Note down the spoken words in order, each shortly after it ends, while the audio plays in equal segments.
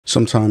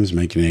Sometimes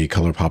making a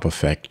color pop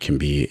effect can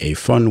be a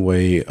fun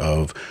way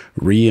of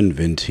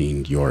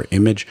reinventing your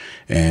image,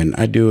 and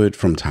I do it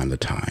from time to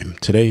time.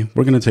 Today,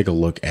 we're going to take a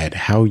look at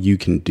how you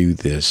can do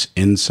this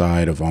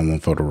inside of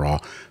ON1 Photo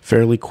Raw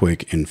fairly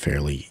quick and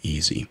fairly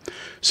easy.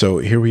 So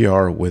here we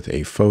are with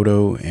a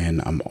photo,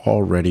 and I'm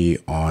already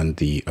on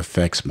the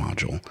effects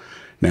module.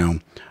 Now,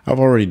 I've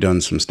already done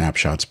some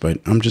snapshots,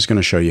 but I'm just going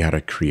to show you how to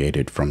create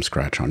it from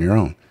scratch on your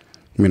own.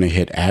 I'm going to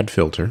hit Add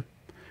Filter.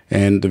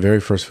 And the very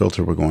first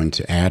filter we're going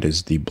to add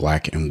is the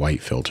black and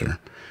white filter.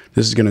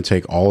 This is going to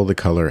take all of the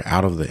color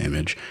out of the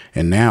image.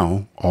 And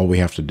now all we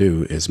have to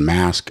do is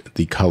mask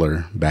the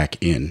color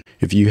back in.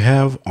 If you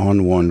have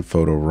ON1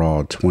 Photo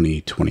Raw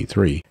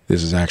 2023,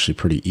 this is actually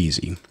pretty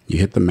easy. You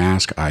hit the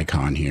mask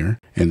icon here,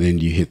 and then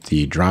you hit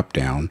the drop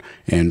down.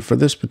 And for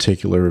this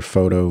particular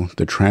photo,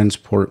 the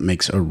transport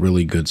makes a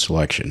really good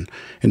selection.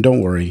 And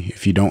don't worry,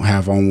 if you don't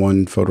have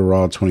ON1 Photo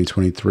Raw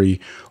 2023,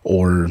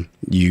 or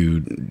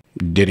you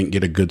didn't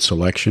get a good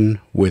selection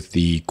with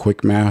the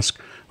quick mask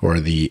or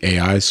the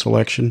AI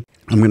selection,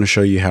 I'm going to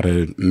show you how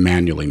to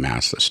manually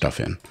mask this stuff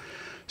in.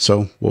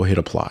 So we'll hit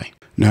apply.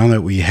 Now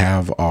that we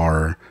have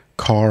our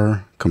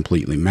car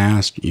completely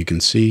masked, you can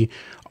see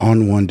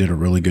ON1 did a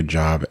really good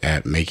job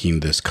at making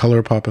this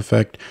color pop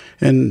effect,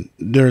 and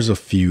there's a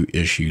few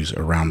issues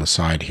around the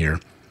side here.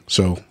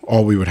 So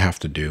all we would have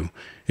to do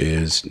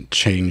is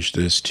change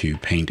this to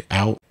paint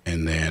out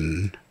and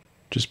then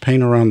just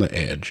paint around the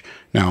edge.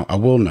 Now, I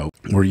will note,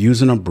 we're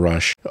using a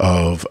brush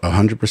of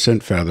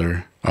 100%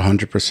 feather,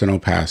 100%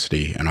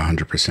 opacity, and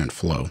 100%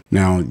 flow.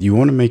 Now, you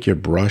want to make your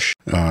brush,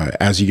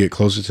 as you get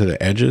closer to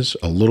the edges,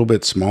 a little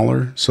bit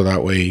smaller, so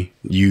that way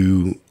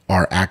you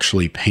are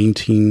actually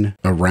painting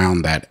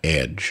around that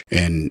edge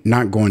and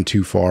not going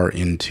too far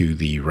into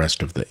the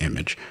rest of the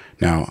image.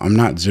 Now, I'm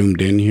not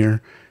zoomed in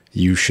here.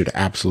 You should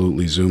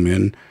absolutely zoom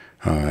in.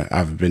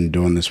 I've been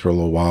doing this for a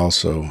little while,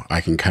 so I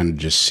can kind of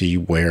just see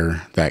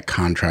where that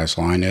contrast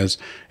line is.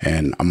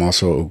 And I'm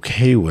also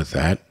okay with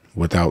that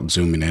without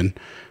zooming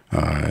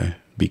in,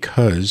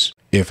 because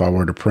if I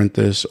were to print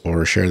this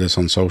or share this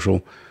on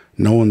social,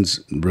 no one's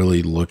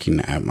really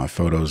looking at my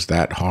photos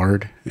that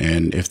hard.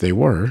 And if they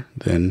were,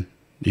 then,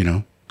 you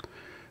know,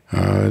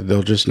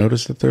 they'll just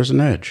notice that there's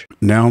an edge.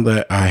 Now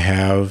that I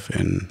have,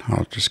 and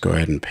I'll just go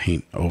ahead and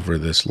paint over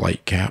this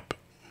light cap.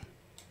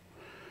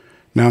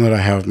 Now that I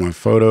have my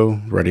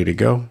photo ready to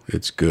go,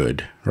 it's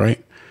good,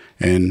 right?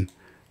 And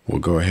we'll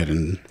go ahead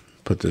and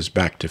put this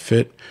back to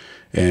fit,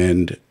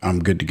 and I'm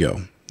good to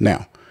go.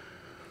 Now,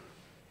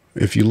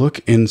 if you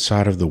look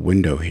inside of the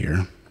window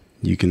here,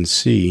 you can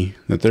see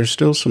that there's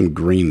still some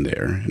green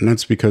there, and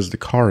that's because the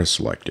car is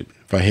selected.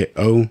 If I hit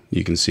O,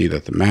 you can see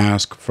that the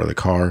mask for the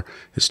car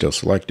is still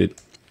selected.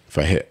 If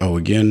I hit O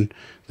again,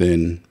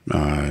 then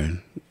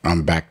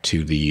I'm back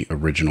to the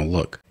original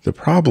look. The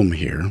problem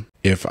here,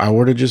 if I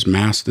were to just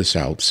mask this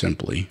out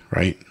simply,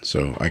 right?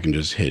 So I can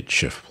just hit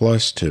Shift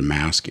plus to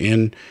mask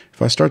in.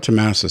 If I start to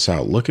mask this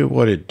out, look at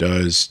what it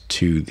does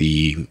to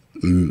the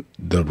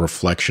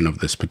reflection of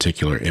this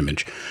particular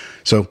image.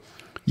 So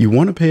you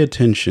want to pay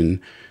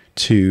attention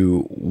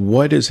to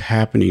what is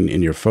happening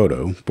in your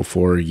photo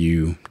before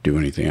you do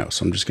anything else.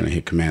 So I'm just going to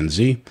hit Command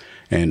Z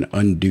and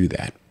undo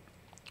that.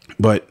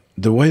 But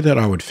the way that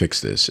I would fix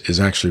this is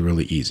actually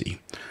really easy.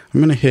 I'm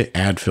going to hit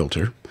Add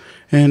Filter,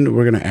 and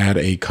we're going to add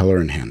a color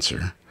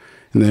enhancer.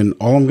 And then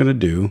all I'm going to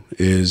do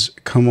is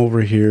come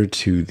over here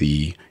to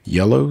the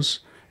yellows,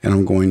 and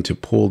I'm going to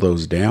pull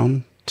those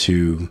down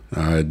to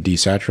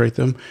desaturate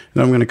them.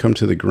 And I'm going to come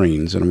to the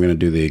greens, and I'm going to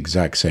do the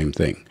exact same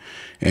thing.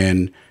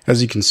 And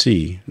as you can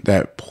see,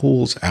 that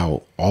pulls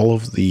out all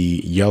of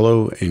the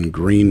yellow and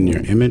green in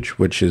your image,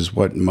 which is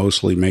what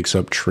mostly makes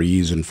up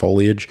trees and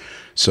foliage.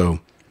 So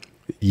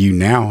you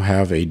now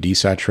have a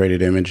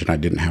desaturated image, and I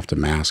didn't have to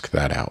mask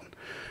that out.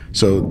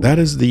 So that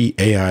is the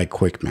AI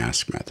quick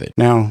mask method.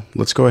 Now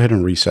let's go ahead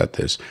and reset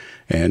this,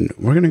 and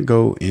we're going to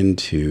go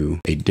into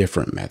a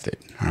different method.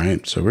 All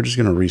right. So we're just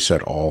going to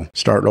reset all,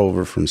 start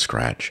over from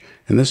scratch.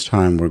 And this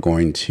time we're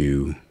going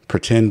to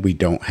pretend we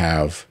don't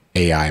have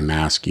AI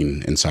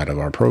masking inside of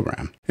our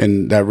program.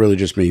 And that really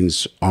just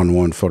means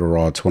ON1 Photo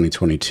Raw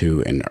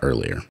 2022 and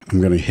earlier. I'm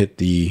going to hit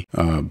the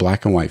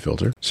black and white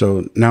filter.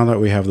 So now that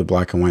we have the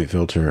black and white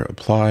filter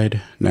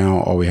applied,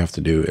 now all we have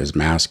to do is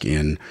mask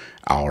in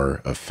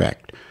our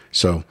effect.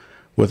 So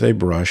with a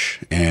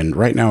brush, and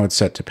right now it's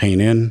set to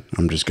paint in,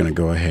 I'm just going to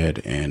go ahead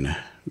and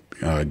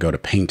go to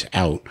paint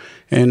out,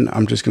 and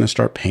I'm just going to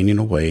start painting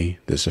away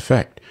this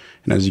effect.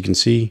 And as you can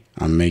see,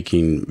 I'm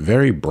making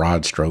very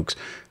broad strokes.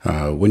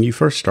 When you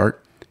first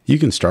start, you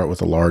can start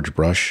with a large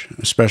brush,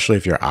 especially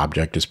if your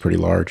object is pretty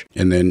large,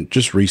 and then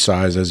just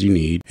resize as you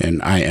need.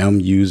 And I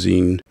am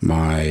using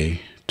my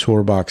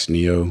Toolbox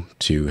Neo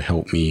to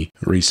help me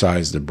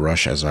resize the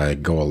brush as I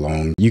go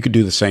along. You could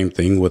do the same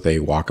thing with a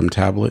Wacom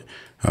tablet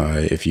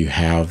if you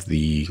have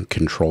the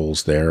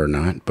controls there or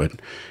not, but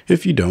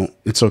if you don't,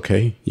 it's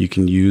okay. You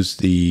can use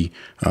the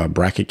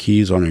bracket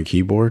keys on your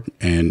keyboard,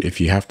 and if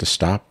you have to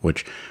stop,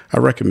 which I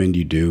recommend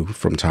you do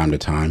from time to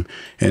time,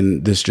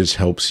 and this just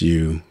helps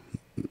you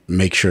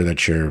make sure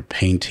that you're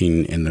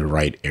painting in the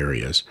right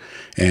areas.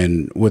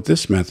 And with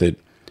this method,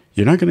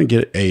 you're not going to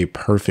get a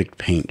perfect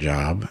paint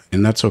job,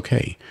 and that's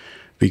okay,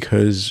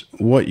 because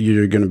what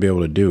you're going to be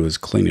able to do is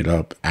clean it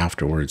up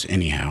afterwards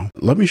anyhow.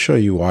 Let me show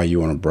you why you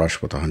want to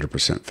brush with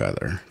 100%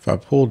 feather. If I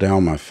pull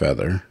down my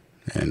feather,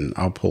 and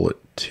I'll pull it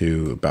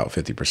to about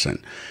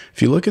 50%.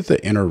 If you look at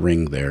the inner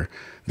ring there,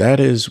 that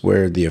is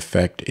where the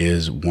effect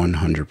is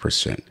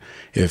 100%.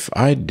 If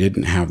I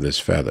didn't have this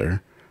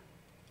feather,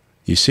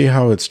 you see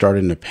how it's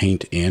starting to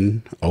paint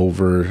in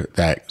over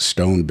that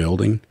stone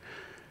building?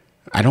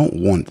 I don't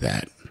want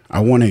that. I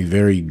want a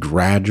very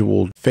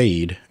gradual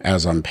fade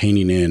as I'm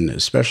painting in,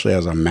 especially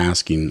as I'm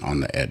masking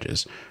on the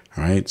edges.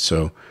 All right,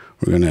 so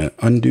we're going to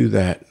undo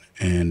that,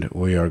 and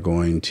we are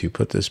going to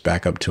put this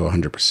back up to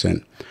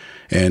 100%.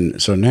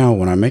 And so now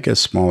when I make a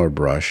smaller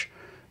brush,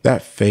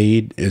 that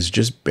fade is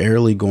just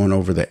barely going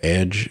over the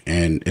edge,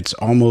 and it's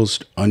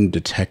almost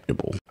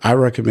undetectable. I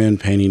recommend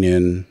painting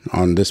in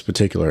on this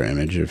particular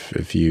image.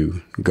 If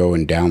you go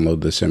and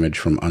download this image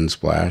from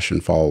Unsplash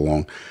and follow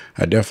along,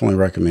 I definitely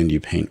recommend you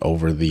paint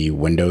over the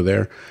window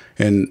there.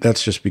 And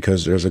that's just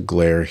because there's a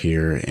glare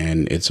here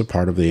and it's a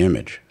part of the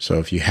image. So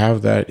if you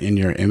have that in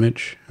your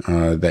image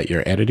that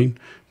you're editing,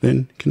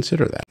 then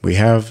consider that. We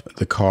have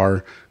the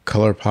car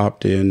color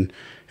popped in.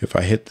 If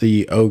I hit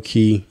the O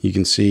key, you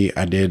can see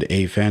I did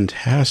a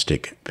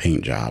fantastic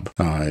paint job.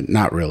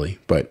 Not really,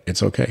 but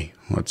it's okay.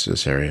 What's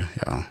this area?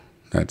 Yeah,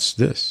 that's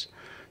this.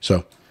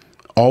 So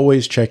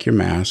always check your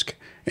mask.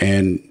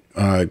 And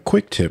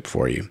quick tip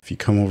for you. If you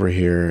come over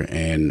here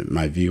and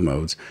my view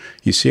modes,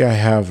 you see I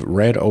have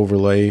red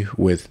overlay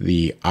with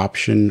the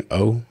option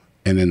O,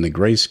 and then the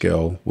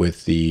grayscale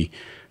with the,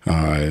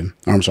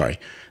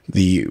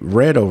 the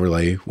red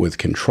overlay with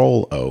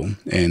control O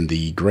and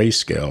the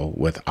grayscale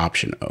with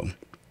option O.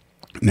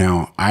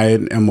 Now, I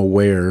am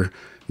aware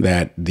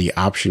that the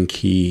option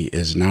key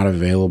is not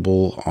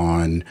available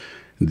on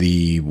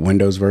the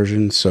Windows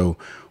version. So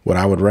what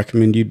I would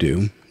recommend you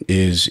do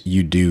is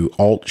you do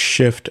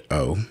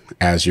Alt-Shift-O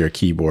as your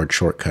keyboard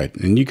shortcut.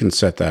 And you can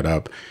set that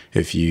up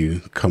if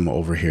you come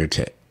over here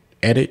to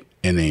Edit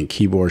and then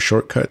Keyboard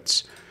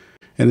Shortcuts.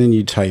 And then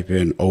you type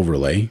in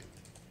Overlay.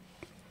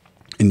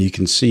 And you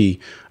can see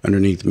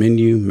underneath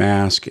Menu,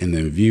 Mask, and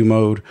then View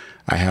Mode,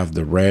 I have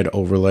the red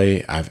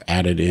overlay. I've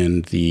added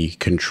in the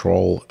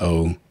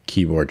Control-O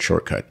keyboard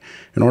shortcut.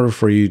 In order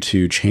for you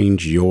to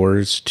change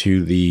yours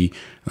to the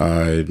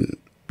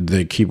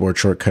keyboard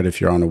shortcut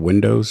if you're on a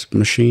Windows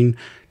machine,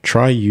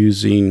 try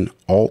using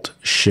Alt,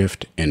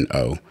 Shift, and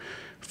O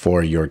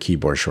for your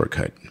keyboard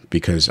shortcut,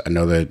 because I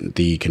know that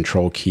the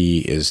Control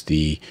key is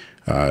the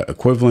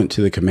equivalent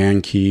to the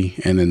Command key,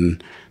 and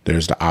then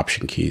there's the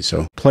Option key.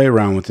 So play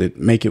around with it,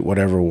 make it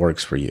whatever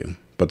works for you.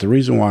 But the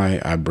reason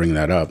why I bring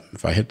that up,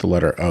 if I hit the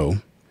letter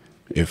O,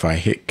 if I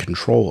hit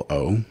Control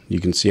O, you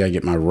can see I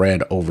get my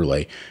red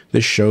overlay.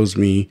 This shows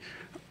me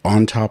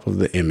on top of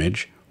the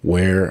image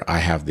where I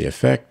have the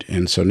effect.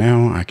 And so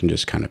now I can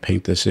just kind of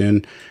paint this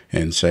in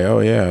and say, oh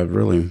yeah, I've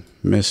really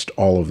missed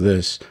all of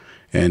this.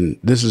 And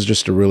this is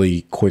just a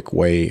really quick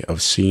way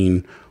of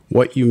seeing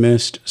what you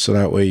missed, so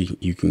that way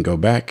you can go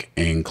back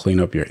and clean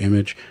up your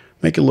image,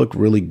 make it look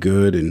really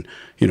good, and,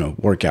 you know,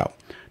 work out.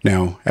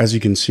 Now, as you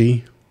can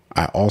see,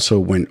 I also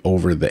went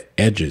over the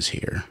edges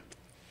here.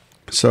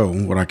 So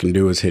what I can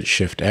do is hit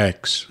Shift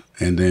X,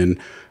 and then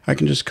I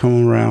can just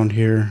come around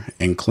here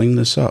and clean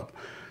this up.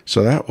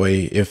 So that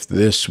way, if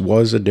this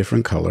was a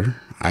different color,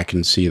 I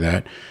can see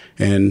that.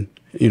 And,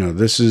 you know,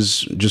 this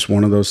is just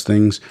one of those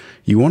things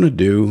you want to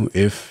do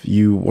if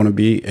you want to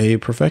be a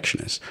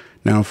perfectionist.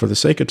 Now, for the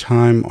sake of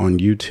time on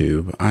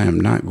YouTube, I am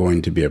not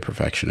going to be a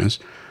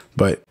perfectionist,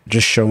 but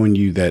just showing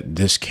you that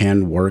this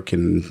can work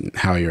and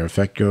how your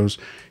effect goes.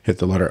 Hit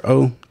the letter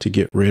O to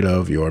get rid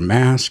of your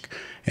mask.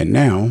 And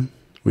now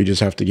we just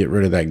have to get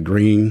rid of that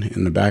green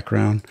in the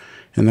background.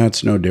 And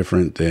that's no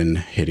different than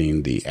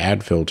hitting the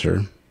Add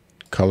Filter,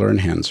 Color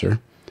Enhancer,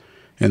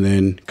 and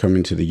then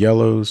coming to the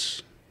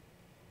yellows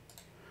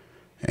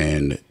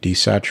and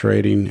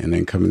desaturating, and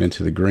then coming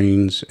into the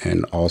greens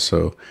and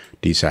also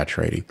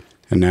desaturating.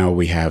 And now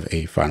we have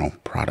a final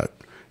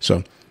product.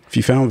 So if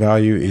you found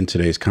value in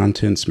today's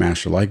content,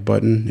 smash the like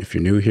button. If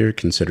you're new here,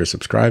 consider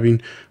subscribing.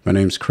 My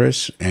name's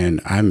Chris, and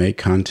I make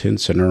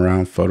content centered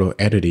around photo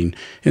editing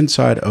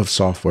inside of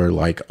software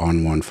like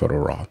ON1 Photo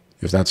Raw.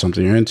 If that's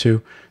something you're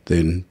into,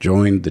 then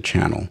join the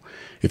channel.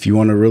 If you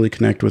want to really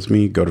connect with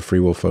me, go to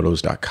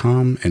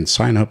freewillphotos.com and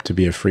sign up to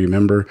be a free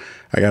member.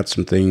 I got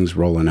some things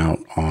rolling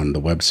out on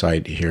the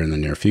website here in the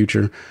near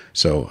future,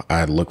 so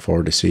I look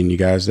forward to seeing you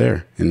guys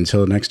there. And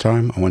until next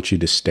time, I want you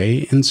to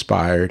stay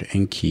inspired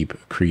and keep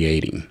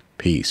creating.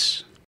 Peace.